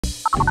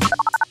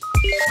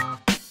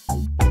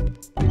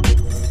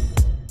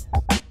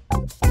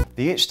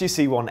The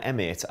HTC One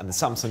M8 and the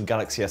Samsung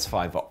Galaxy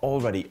S5 are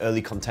already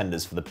early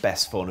contenders for the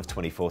best phone of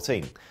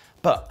 2014.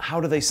 But how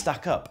do they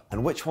stack up,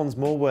 and which one's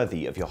more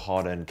worthy of your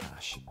hard-earned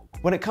cash?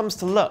 When it comes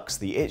to looks,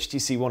 the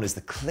HTC One is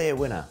the clear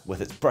winner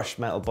with its brushed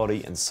metal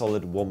body and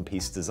solid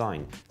one-piece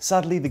design.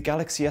 Sadly, the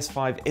Galaxy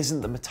S5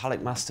 isn't the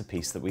metallic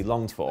masterpiece that we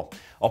longed for,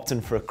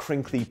 opting for a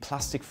crinkly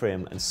plastic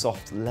frame and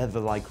soft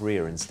leather-like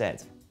rear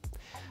instead.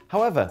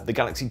 However, the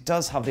Galaxy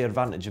does have the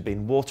advantage of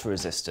being water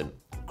resistant.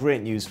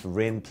 Great news for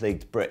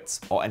rain-plagued Brits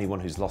or anyone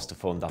who's lost a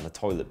phone down the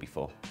toilet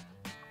before.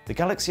 The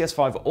Galaxy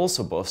S5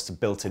 also boasts a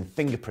built-in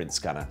fingerprint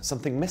scanner,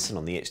 something missing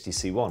on the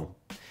HTC One.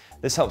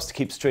 This helps to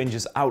keep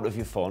strangers out of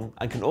your phone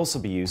and can also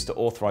be used to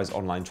authorise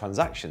online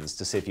transactions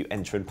to save you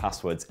entering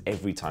passwords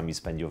every time you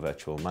spend your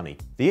virtual money.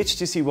 The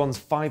HTC One's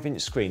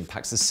 5-inch screen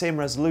packs the same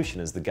resolution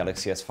as the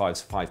Galaxy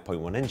S5's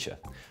 5.1-incher,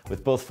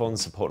 with both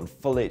phones supporting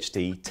Full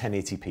HD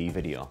 1080p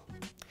video.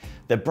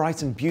 They're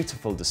bright and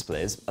beautiful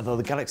displays, although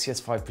the Galaxy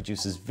S5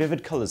 produces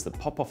vivid colours that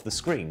pop off the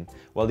screen,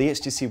 while the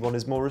HTC One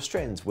is more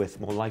restrained with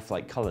more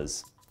lifelike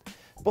colours.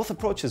 Both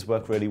approaches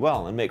work really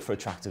well and make for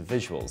attractive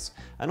visuals,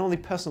 and only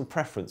personal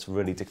preference will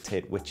really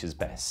dictate which is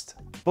best.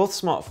 Both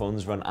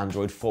smartphones run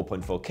Android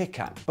 4.4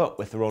 KitKat, but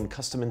with their own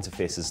custom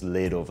interfaces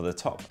laid over the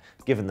top,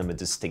 giving them a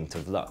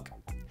distinctive look.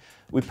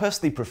 We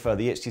personally prefer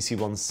the HTC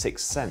One's 6th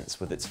Sense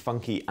with its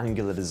funky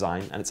angular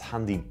design and its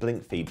handy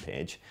blink feed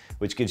page,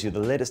 which gives you the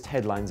latest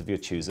headlines of your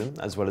choosing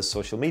as well as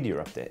social media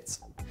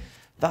updates.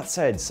 That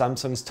said,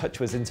 Samsung's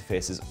TouchWiz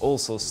interface is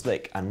also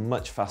slick and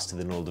much faster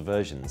than older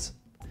versions.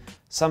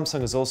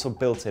 Samsung has also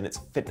built in its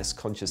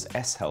fitness-conscious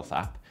S Health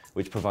app,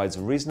 which provides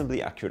a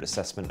reasonably accurate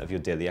assessment of your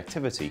daily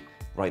activity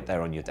right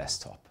there on your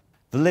desktop.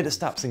 The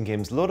latest apps and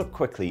games load up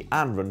quickly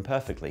and run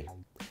perfectly.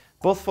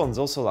 Both phones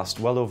also last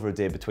well over a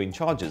day between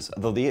charges,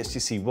 although the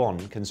HTC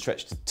One can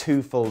stretch to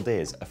 2 full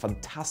days, a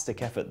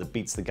fantastic effort that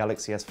beats the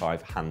Galaxy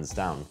S5 hands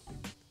down.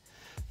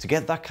 To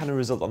get that kind of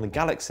result on the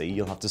Galaxy,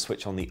 you'll have to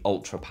switch on the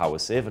Ultra Power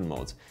Saving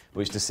mode,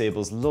 which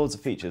disables loads of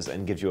features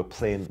and gives you a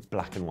plain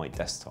black and white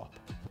desktop.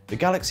 The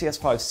Galaxy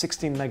S5's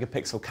 16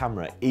 megapixel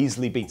camera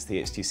easily beats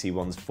the HTC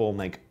One's 4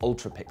 meg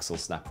ultra pixel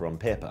snapper on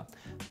paper,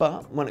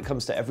 but when it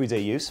comes to everyday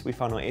use, we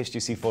found our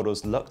HTC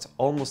photos looked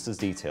almost as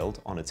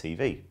detailed on a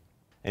TV.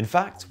 In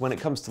fact, when it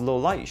comes to low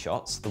light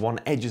shots, the One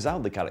edges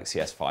out the Galaxy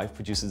S5,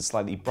 producing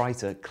slightly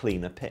brighter,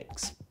 cleaner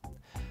pics.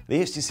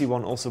 The HTC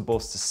One also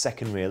boasts a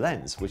second rear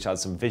lens, which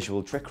adds some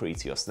visual trickery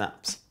to your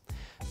snaps.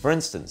 For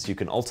instance, you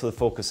can alter the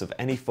focus of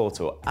any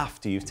photo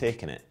after you've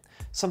taken it,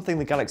 something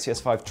the Galaxy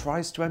S5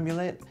 tries to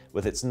emulate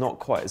with its not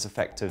quite as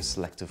effective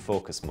selective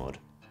focus mode.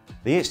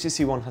 The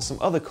HTC One has some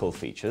other cool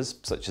features,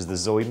 such as the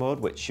Zoe mode,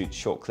 which shoots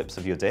short clips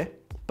of your day,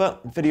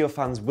 but video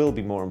fans will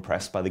be more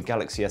impressed by the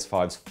Galaxy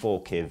S5's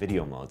 4K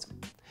video mode.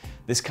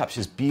 This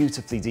captures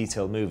beautifully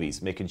detailed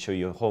movies, making sure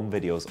your home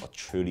videos are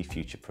truly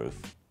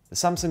future-proof. The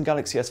Samsung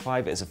Galaxy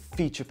S5 is a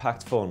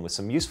feature-packed phone with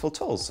some useful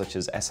tools such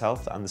as S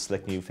Health and the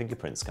slick new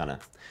fingerprint scanner.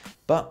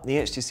 But the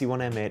HTC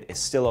One M8 is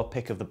still our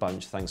pick of the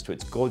bunch thanks to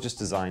its gorgeous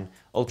design,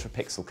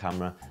 ultra-pixel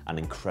camera and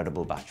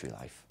incredible battery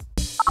life.